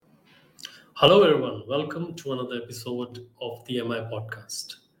Hello, everyone. Welcome to another episode of the MI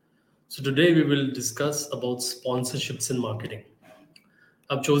podcast. So today we will discuss about sponsorships in marketing.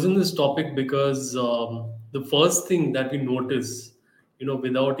 I've chosen this topic because the first thing that we notice,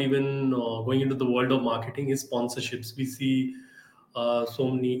 without even going into the world of marketing, is sponsorships. We see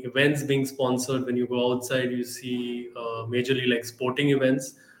so many events being sponsored. When you go outside, you see majorly like sporting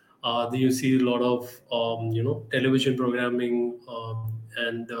events. Then you see a lot of television programming,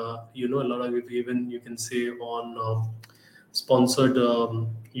 and a lot of even you can say on sponsored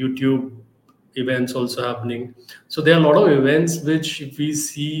YouTube events also happening. So there are a lot of events which we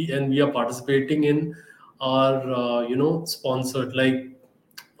see and we are participating in are sponsored. Like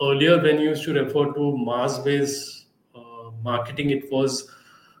earlier, when you used to refer to mass-based marketing, it was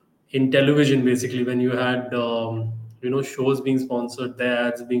in television basically when you had shows being sponsored, their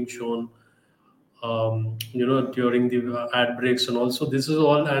ads being shown during the ad breaks, and also this is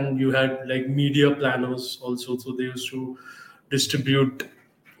all, and you had like media planners also, so they used to distribute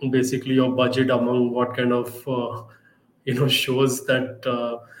basically your budget among what kind of shows that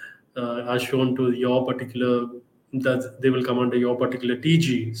are shown to your particular, that they will come under your particular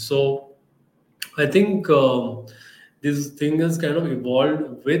TG. So I think this thing has kind of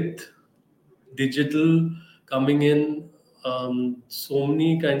evolved with digital coming in. So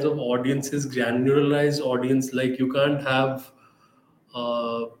many kinds of audiences, granularized audience. Like you can't have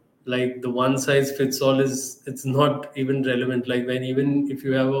uh, like the one size fits all is, it's not even relevant. Like when, even if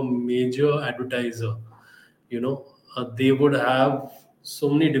you have a major advertiser, they would have so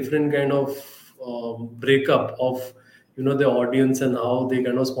many different kind of breakup of the audience and how they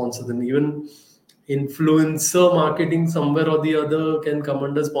kind of sponsor them. Even influencer marketing somewhere or the other can come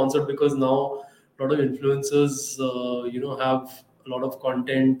under sponsored, because now a lot of influencers have a lot of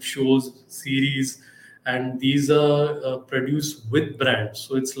content, shows, series, and these are produced with brands.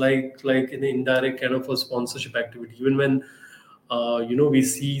 So it's like an indirect kind of a sponsorship activity. Even when we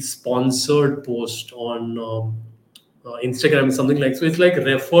see sponsored post on Instagram, something like, so it's like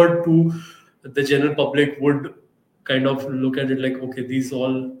referred to, the general public would kind of look at it like, okay, these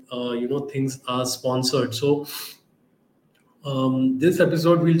all things are sponsored. So this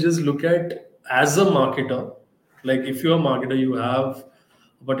episode we'll just look at as a marketer. Like if you're a marketer, you have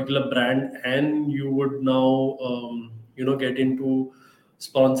a particular brand and you would now get into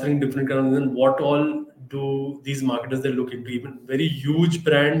sponsoring different kind of, then what all do these marketers they look into. Even very huge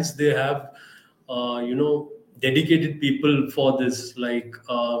brands, they have dedicated people for this, like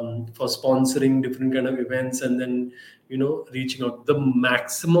for sponsoring different kind of events, and then reaching out. The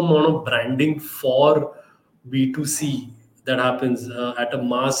maximum amount of branding for B2C that happens at a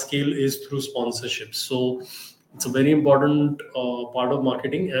mass scale is through sponsorships. So it's a very important part of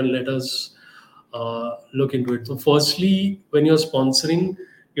marketing, and let us look into it. So, firstly, when you're sponsoring,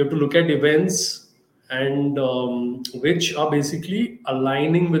 you have to look at events and which are basically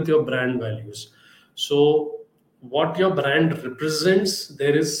aligning with your brand values. So, what your brand represents,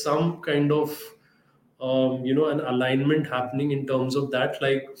 there is some kind of an alignment happening in terms of that.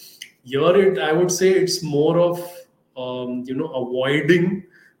 Like here, it I would say it's more of avoiding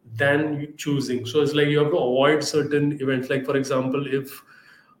than choosing. So it's like you have to avoid certain events. Like for example, if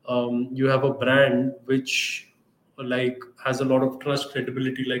you have a brand which like has a lot of trust,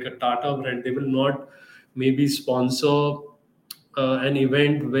 credibility, like a Tata brand, they will not maybe sponsor an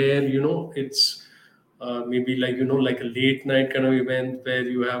event where it's maybe like like a late night kind of event where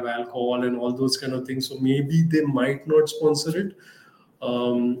you have alcohol and all those kind of things. So maybe they might not sponsor it.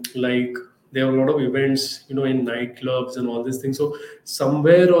 Like there are a lot of events in nightclubs and all these things. So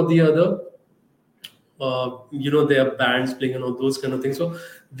somewhere or the other, there are bands playing and all those kind of things. So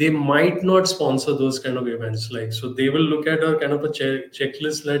they might not sponsor those kind of events. Like, so they will look at a kind of a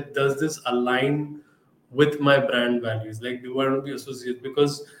checklist, like does this align with my brand values? Like, do I want to be associated?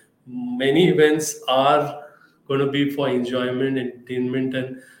 Because many events are going to be for enjoyment, entertainment,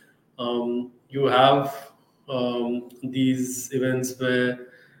 and you have these events where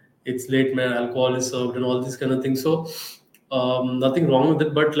it's late man, alcohol is served and all these kind of things. So nothing wrong with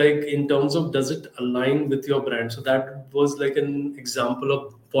it, but like in terms of does it align with your brand? So that was like an example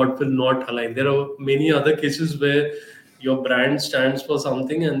of what will not align. There are many other cases where your brand stands for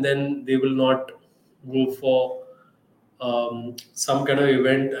something and then they will not go for some kind of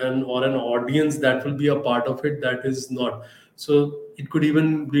event and or an audience that will be a part of it, that is not. So it could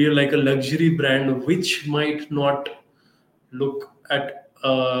even be like a luxury brand which might not look at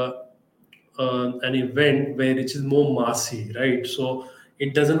an event where it is more massy, right? So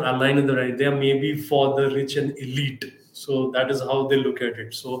it doesn't align with the right. They are maybe for the rich and elite. So that is how they look at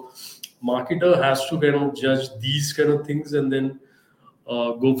it. So marketer has to kind of judge these kind of things, and then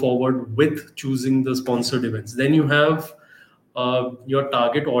go forward with choosing the sponsored events. Then you have your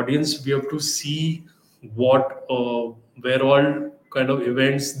target audience. We have to see what where all kind of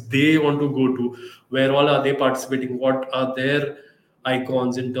events they want to go to, where all are they participating, what are their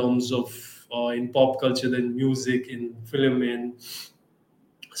icons in terms of in pop culture, then music, in film, in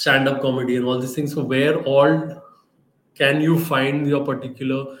stand-up comedy, and all these things. So where all can you find your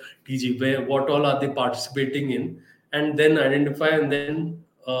particular TG, where what all are they participating in, and then identify, and then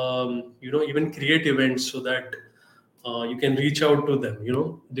even create events so that you can reach out to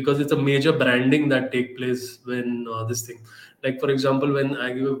them, because it's a major branding that take place when this thing, like for example, when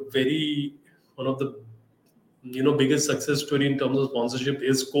I give a very one of the biggest success story in terms of sponsorship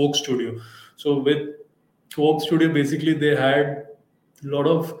is Coke Studio. So with Coke Studio, basically they had a lot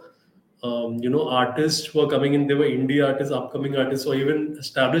of artists who were coming in. They were indie artists, upcoming artists, or even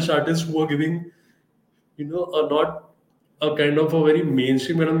established artists who were giving a not a kind of a very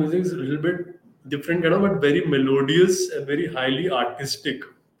mainstream kind of music. It's a little bit different kind of, but very melodious and very highly artistic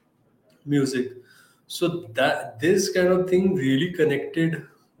music. So that this kind of thing really connected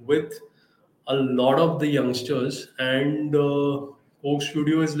with a lot of the youngsters, and Coke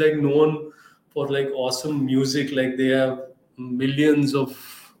Studio is like known for like awesome music. Like they have millions of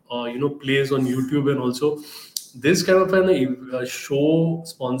plays on YouTube, and also this kind of a show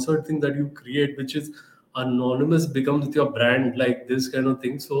sponsored thing that you create, which is anonymous, becomes with your brand, like this kind of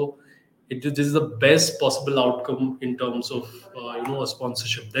thing. So this is the best possible outcome in terms of a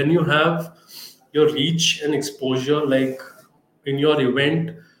sponsorship. Then you have your reach and exposure, like in your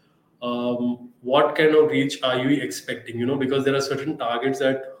event, what kind of reach are you expecting, because there are certain targets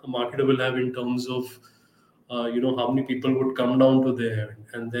that a marketer will have in terms of how many people would come down to their event,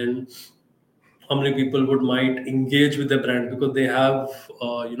 and then how many people would might engage with the brand, because they have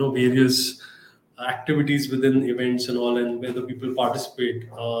various activities within events and all, and whether people participate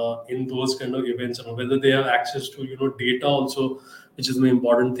in those kind of events, and whether they have access to data also, which is the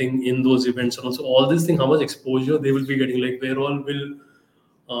important thing in those events, and also all these things, how much exposure they will be getting, like where all will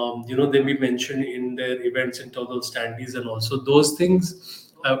they be mentioned in their events in terms of standees, and also those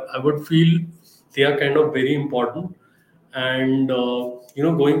things I would feel they are kind of very important. And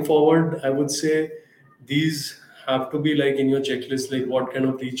going forward, I would say these have to be like in your checklist, like what kind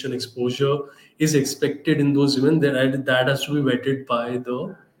of reach and exposure is expected in those events. That has to be vetted by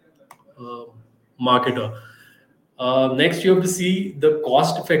the uh, marketer. Next, you have to see the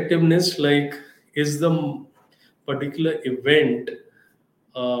cost effectiveness, like is the particular event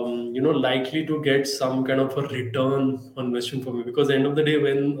likely to get some kind of a return on investment for me, because at the end of the day,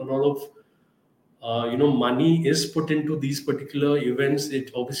 when a lot of money is put into these particular events,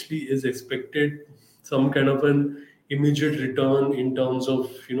 it obviously is expected some kind of an immediate return in terms of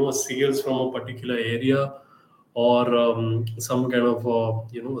sales from a particular area, or some kind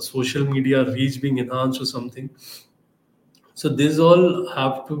of social media reach being enhanced or something. So these all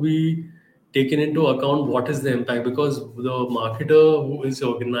have to be taken into account. What is the impact? Because the marketer who is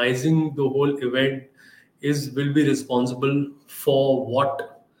organizing the whole event is will be responsible for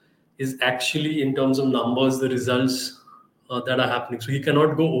what is actually in terms of numbers, the results that are happening. So he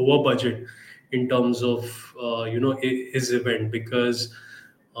cannot go over budget in terms of his event, because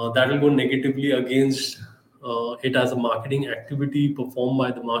that will go negatively against it as a marketing activity performed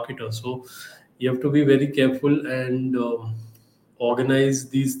by the marketer. So you have to be very careful and organize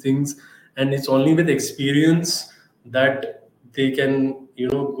these things, and it's only with experience that they can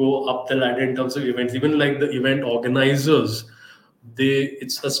go up the ladder in terms of events. Even like the event organizers,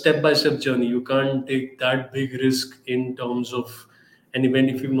 it's a step by step journey. You can't take that big risk in terms of an event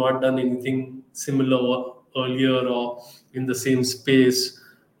if you've not done anything similar earlier or in the same space.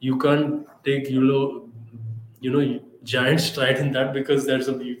 You can't take giant stride in that, because there's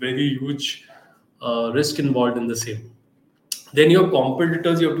a very huge risk involved in the same. Then your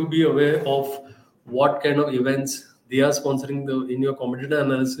competitors, you have to be aware of what kind of events they are sponsoring. The in your competitor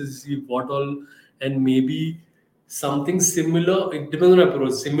analysis, see what all, and maybe something similar. It depends on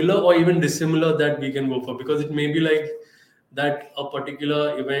approach, similar or even dissimilar, that we can go for, because it may be like that a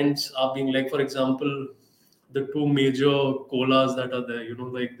particular events are being, like for example, the two major colas that are there,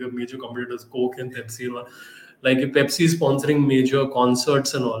 like the major competitors, Coke and Pepsi and all. Like if Pepsi is sponsoring major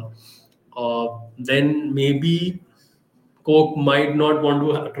concerts and all, then maybe Coke might not want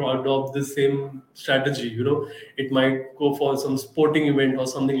to adopt the same strategy. It might go for some sporting event or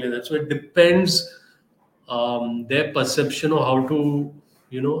something like that. So it depends their perception of how to,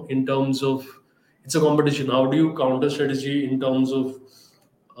 in terms of it's a competition. How do you counter strategy in terms of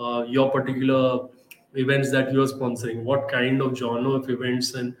your particular events that you're sponsoring? What kind of genre of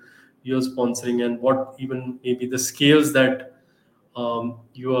events and you're sponsoring, and what even maybe the scales that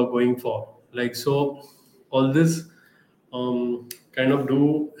you are going for. Like so, all this kind of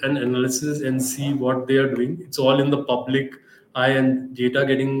do an analysis and see what they are doing. It's all in the public eye, and data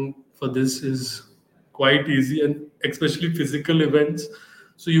getting for this is quite easy, and especially physical events.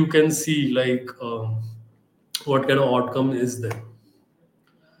 So you can see like what kind of outcome is there.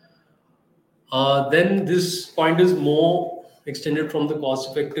 Then this point is more extended from the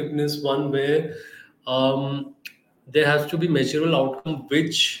cost effectiveness one, where um, there has to be measurable outcome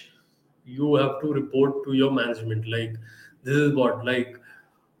which you have to report to your management. Like this is what like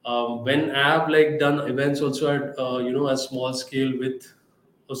when I have like done events also at a small scale with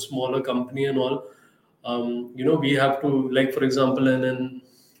a smaller company and all. We have to, like for example, in an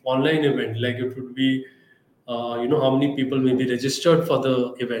online event, like it would be how many people may be registered for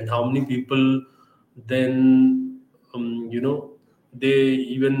the event, how many people then they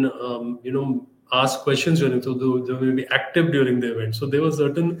even ask questions during, so they will be active during the event. So there were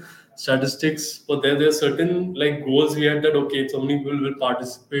certain statistics, but there are certain like goals we had, that okay, so many people will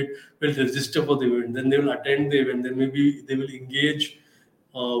participate, will register for the event, then they will attend the event, then maybe they will engage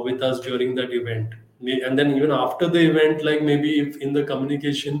with us during that event. And then even after the event, like maybe if in the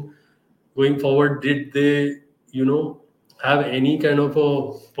communication going forward, did they you know have any kind of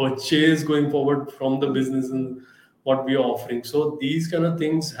a purchase going forward from the business and what we are offering. So these kind of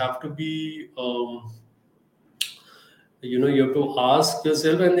things have to be you have to ask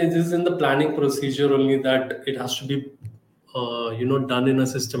yourself, and it is in the planning procedure only that it has to be done in a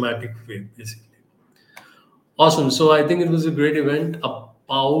systematic way, basically. Awesome. So I think it was a great event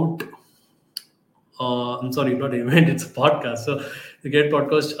about I'm sorry, not event, it's a podcast. So the great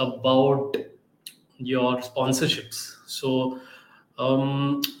podcast about your sponsorships. So,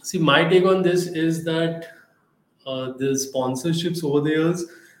 see, my take on this is that the sponsorships over the years,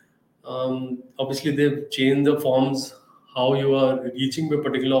 obviously, they've changed the forms how you are reaching a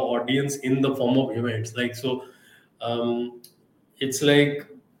particular audience in the form of events. Like, so, it's like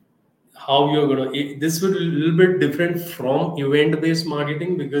how you're gonna this would a little bit different from event based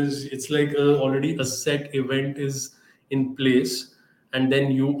marketing, because it's like already a set event is in place, and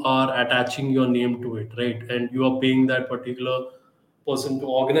then you are attaching your name to it, right? And you are paying that particular person to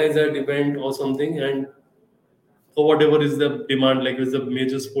organize that event or something, and or whatever is the demand, like is a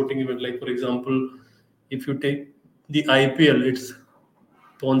major sporting event, like for example, if you take the IPL, it's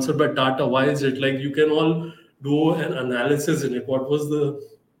sponsored by Tata. Why is it like you can all do an analysis in it? What was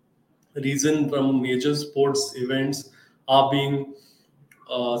the reason from major sports events are being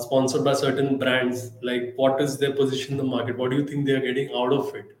sponsored by certain brands? Like what is their position in the market? What do you think they are getting out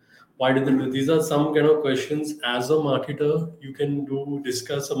of it? Why do they do? These are some kind of questions as a marketer you can do,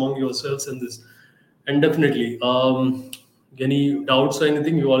 discuss among yourselves in this. And definitely any doubts or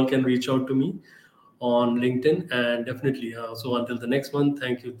anything, you all can reach out to me on LinkedIn. And definitely so until the next one,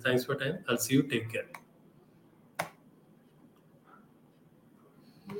 thank you, thanks for time, I'll see you, take care.